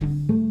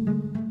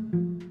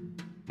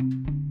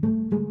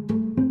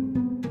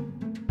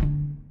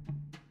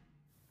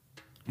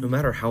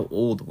matter how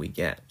old we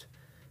get,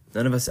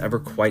 none of us ever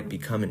quite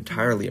become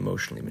entirely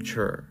emotionally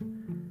mature.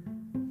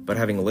 But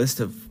having a list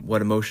of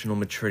what emotional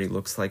maturity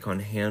looks like on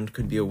hand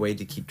could be a way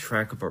to keep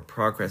track of our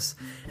progress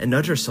and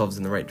nudge ourselves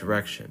in the right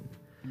direction.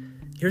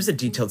 Here's a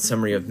detailed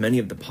summary of many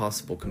of the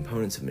possible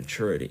components of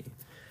maturity.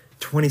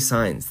 20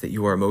 signs that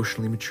you are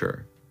emotionally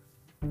mature.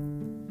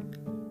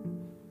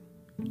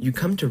 You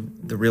come to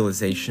the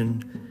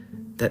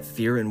realization that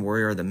fear and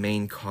worry are the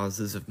main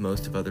causes of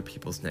most of other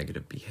people's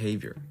negative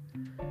behavior,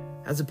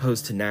 as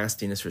opposed to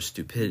nastiness or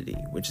stupidity,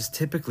 which is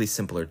typically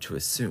simpler to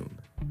assume.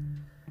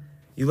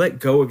 You let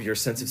go of your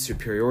sense of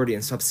superiority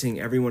and stop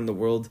seeing everyone in the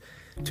world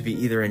to be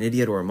either an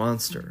idiot or a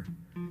monster.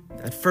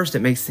 At first, it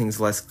makes things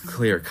less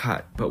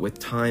clear-cut, but with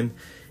time,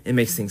 it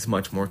makes things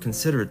much more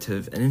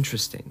considerative and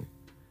interesting.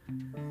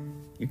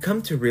 You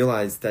come to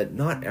realize that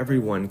not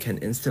everyone can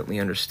instantly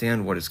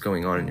understand what is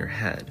going on in your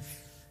head.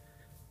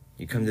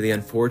 You come to the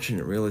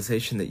unfortunate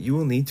realization that you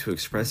will need to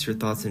express your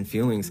thoughts and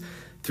feelings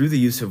through the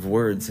use of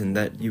words, and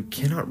that you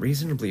cannot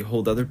reasonably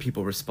hold other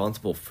people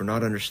responsible for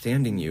not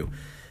understanding you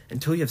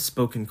until you have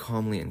spoken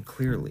calmly and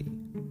clearly.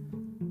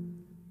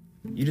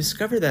 You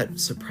discover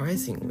that,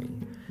 surprisingly,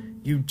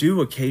 you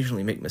do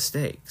occasionally make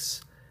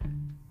mistakes.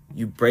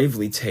 You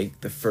bravely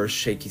take the first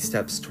shaky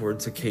steps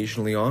towards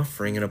occasionally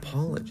offering an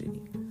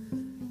apology.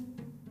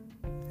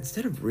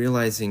 Instead of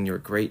realizing your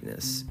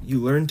greatness, you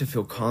learn to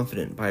feel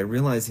confident by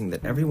realizing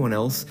that everyone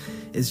else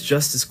is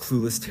just as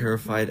clueless,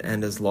 terrified,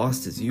 and as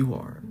lost as you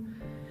are.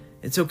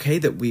 It's okay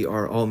that we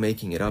are all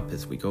making it up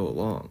as we go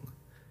along.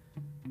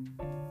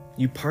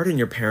 You pardon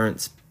your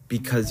parents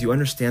because you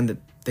understand that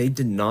they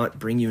did not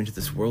bring you into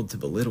this world to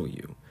belittle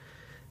you.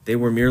 They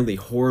were merely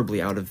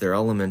horribly out of their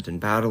element and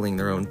battling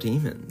their own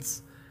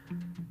demons.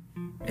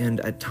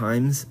 And at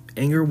times,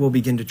 anger will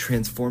begin to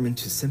transform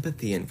into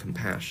sympathy and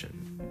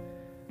compassion.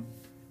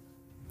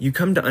 You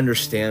come to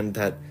understand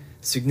that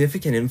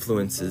significant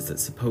influences that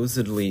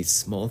supposedly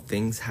small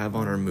things have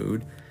on our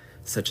mood,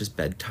 such as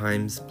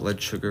bedtimes,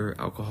 blood sugar,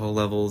 alcohol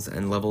levels,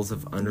 and levels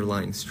of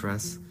underlying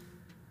stress.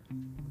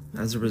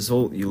 As a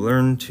result, you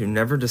learn to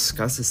never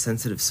discuss a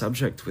sensitive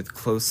subject with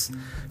close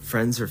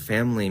friends or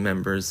family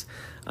members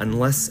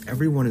unless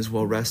everyone is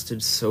well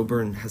rested,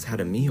 sober, and has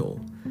had a meal.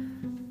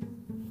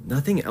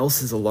 Nothing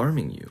else is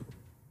alarming you,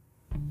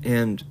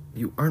 and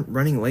you aren't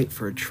running late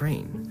for a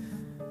train.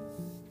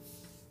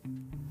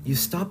 You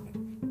stop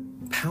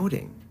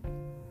pouting.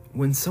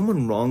 When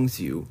someone wrongs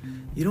you,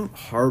 you don't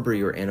harbor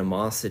your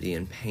animosity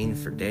and pain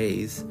for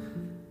days.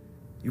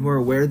 You are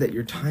aware that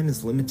your time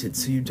is limited,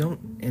 so you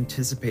don't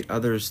anticipate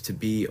others to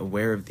be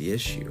aware of the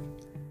issue.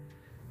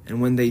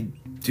 And when they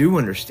do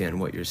understand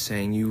what you're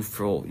saying, you'll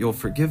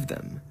forgive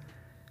them.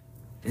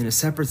 In a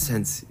separate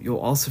sense, you'll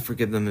also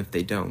forgive them if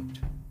they don't.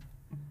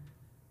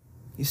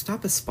 You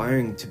stop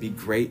aspiring to be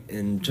great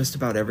in just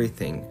about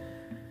everything.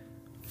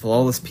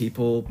 Flawless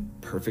people,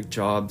 perfect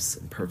jobs,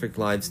 and perfect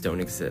lives don't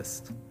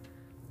exist.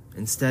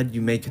 Instead,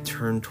 you make a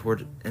turn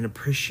toward an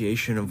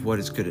appreciation of what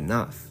is good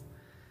enough.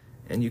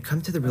 And you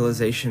come to the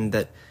realization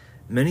that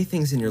many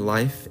things in your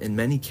life, in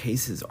many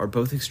cases, are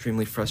both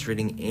extremely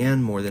frustrating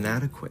and more than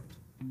adequate.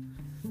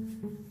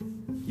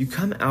 You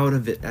come out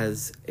of it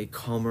as a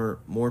calmer,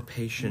 more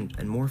patient,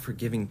 and more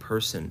forgiving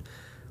person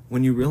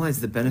when you realize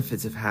the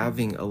benefits of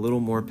having a little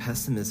more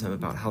pessimism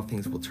about how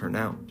things will turn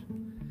out.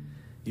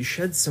 You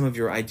shed some of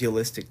your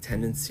idealistic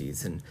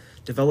tendencies and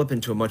develop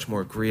into a much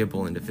more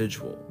agreeable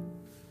individual.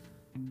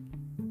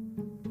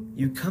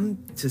 You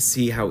come to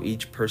see how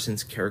each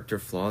person's character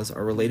flaws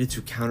are related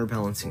to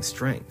counterbalancing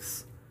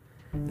strengths.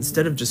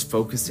 Instead of just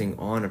focusing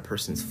on a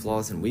person's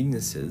flaws and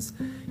weaknesses,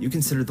 you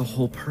consider the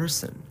whole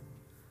person.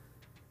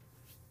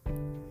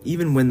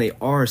 Even when they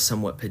are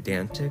somewhat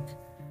pedantic,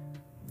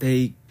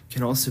 they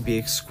can also be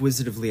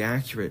exquisitely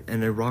accurate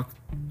and a rock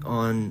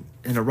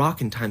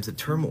in times of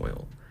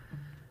turmoil.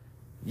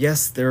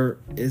 Yes, there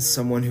is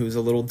someone who is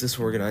a little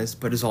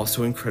disorganized, but is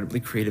also incredibly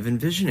creative and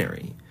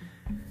visionary.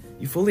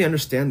 You fully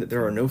understand that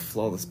there are no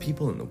flawless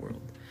people in the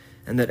world,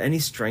 and that any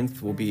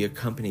strength will be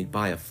accompanied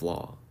by a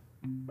flaw.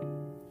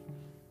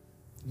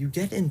 You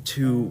get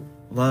into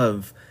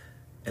love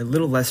a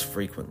little less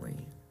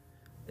frequently.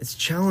 It's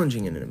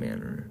challenging in a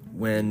manner.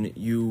 When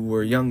you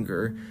were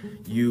younger,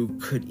 you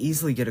could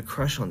easily get a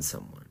crush on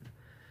someone.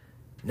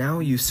 Now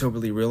you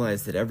soberly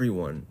realize that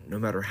everyone, no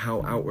matter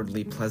how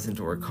outwardly pleasant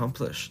or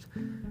accomplished,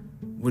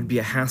 would be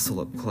a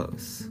hassle up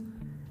close.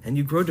 And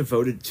you grow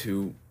devoted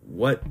to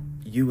what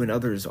you and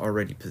others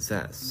already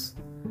possess.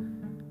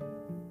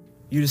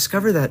 You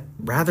discover that,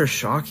 rather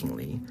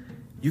shockingly,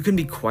 you can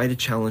be quite a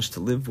challenge to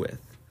live with.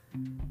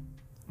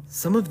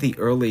 Some of the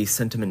early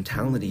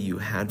sentimentality you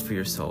had for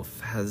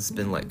yourself has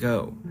been let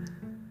go.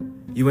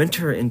 You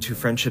enter into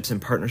friendships and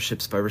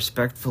partnerships by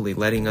respectfully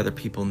letting other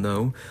people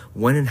know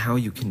when and how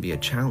you can be a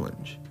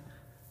challenge.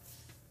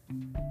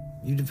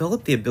 You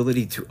develop the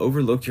ability to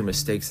overlook your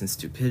mistakes and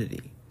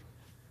stupidity.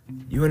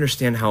 You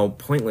understand how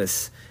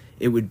pointless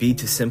it would be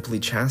to simply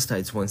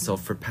chastise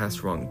oneself for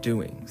past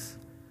wrongdoings.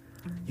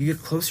 You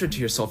get closer to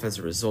yourself as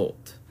a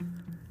result.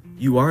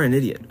 You are an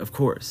idiot, of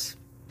course,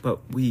 but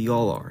we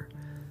all are.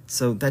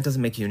 so that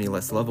doesn't make you any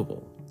less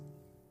lovable.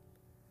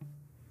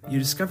 You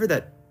discover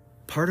that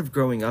part of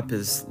growing up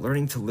is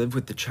learning to live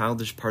with the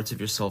childish parts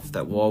of yourself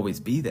that will always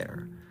be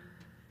there.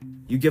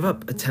 You give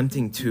up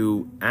attempting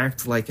to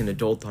act like an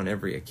adult on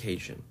every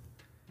occasion.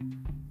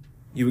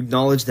 You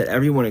acknowledge that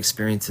everyone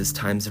experiences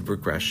times of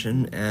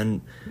regression,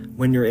 and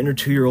when your inner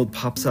 2-year-old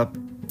pops up,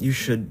 you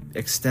should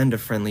extend a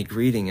friendly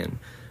greeting and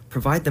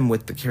provide them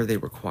with the care they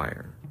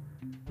require.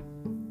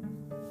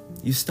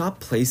 You stop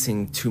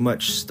placing too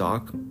much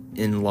stock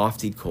in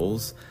lofty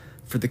goals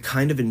for the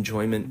kind of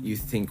enjoyment you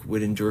think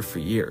would endure for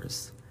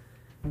years.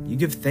 You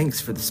give thanks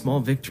for the small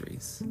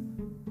victories.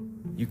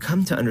 You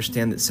come to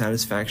understand that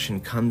satisfaction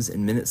comes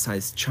in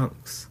minute-sized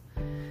chunks.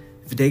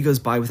 If a day goes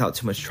by without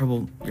too much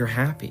trouble, you're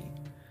happy.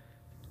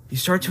 You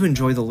start to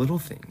enjoy the little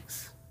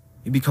things.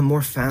 You become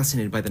more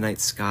fascinated by the night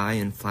sky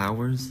and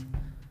flowers.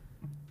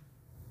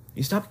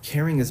 You stop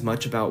caring as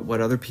much about what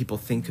other people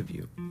think of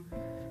you.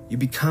 You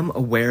become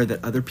aware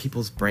that other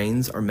people's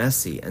brains are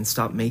messy and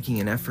stop making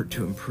an effort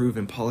to improve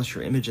and polish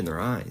your image in their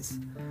eyes.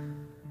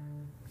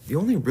 The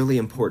only really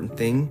important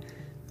thing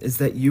is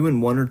that you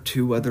and 1 or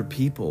 2 other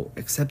people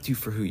accept you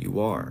for who you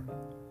are.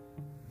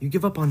 You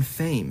give up on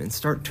fame and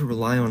start to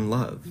rely on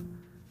love.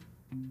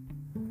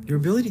 Your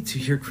ability to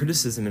hear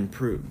criticism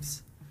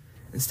improves.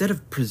 Instead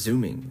of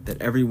presuming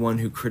that everyone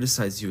who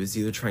criticizes you is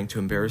either trying to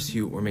embarrass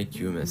you or make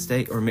you a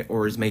mistake,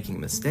 or is making a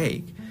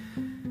mistake,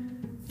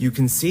 you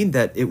concede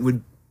that it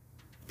would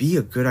be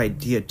a good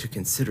idea to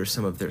consider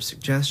some of their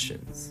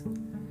suggestions.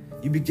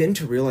 You begin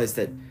to realize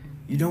that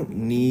you don't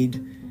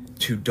need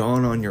to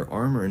don on your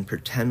armor and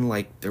pretend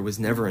like there was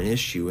never an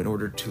issue in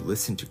order to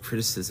listen to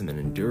criticism and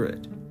endure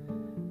it.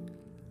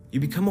 You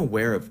become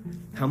aware of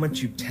how much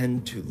you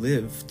tend to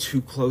live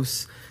too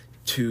close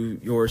to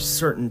your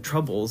certain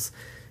troubles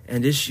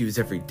and issues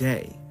every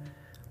day.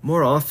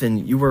 More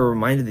often, you are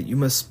reminded that you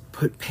must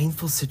put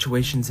painful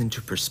situations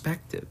into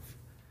perspective.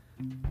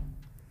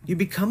 You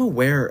become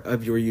aware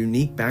of your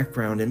unique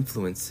background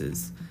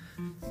influences,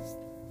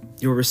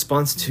 your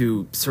response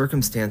to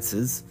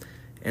circumstances,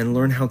 and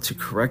learn how to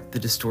correct the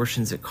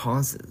distortions it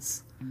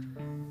causes.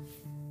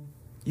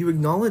 You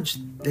acknowledge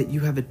that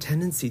you have a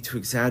tendency to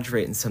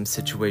exaggerate in some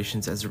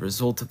situations as a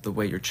result of the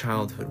way your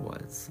childhood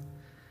was.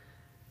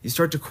 You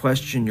start to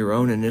question your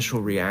own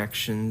initial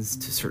reactions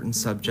to certain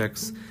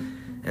subjects,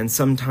 and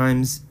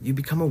sometimes you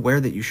become aware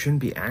that you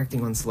shouldn't be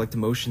acting on select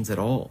emotions at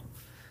all.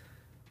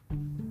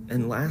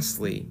 And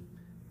lastly,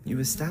 you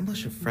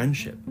establish a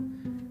friendship.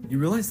 You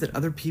realize that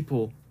other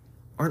people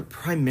aren't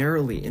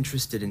primarily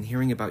interested in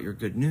hearing about your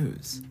good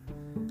news.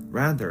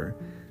 Rather,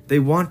 they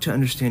want to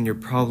understand your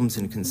problems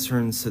and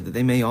concerns so that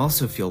they may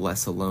also feel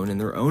less alone in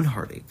their own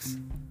heartaches.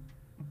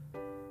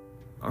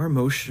 Our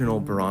emotional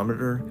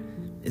barometer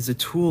is a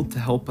tool to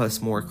help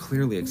us more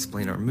clearly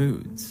explain our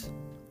moods.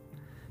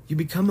 You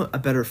become a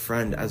better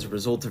friend as a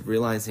result of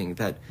realizing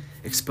that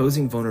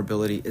exposing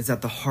vulnerability is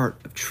at the heart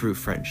of true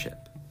friendship.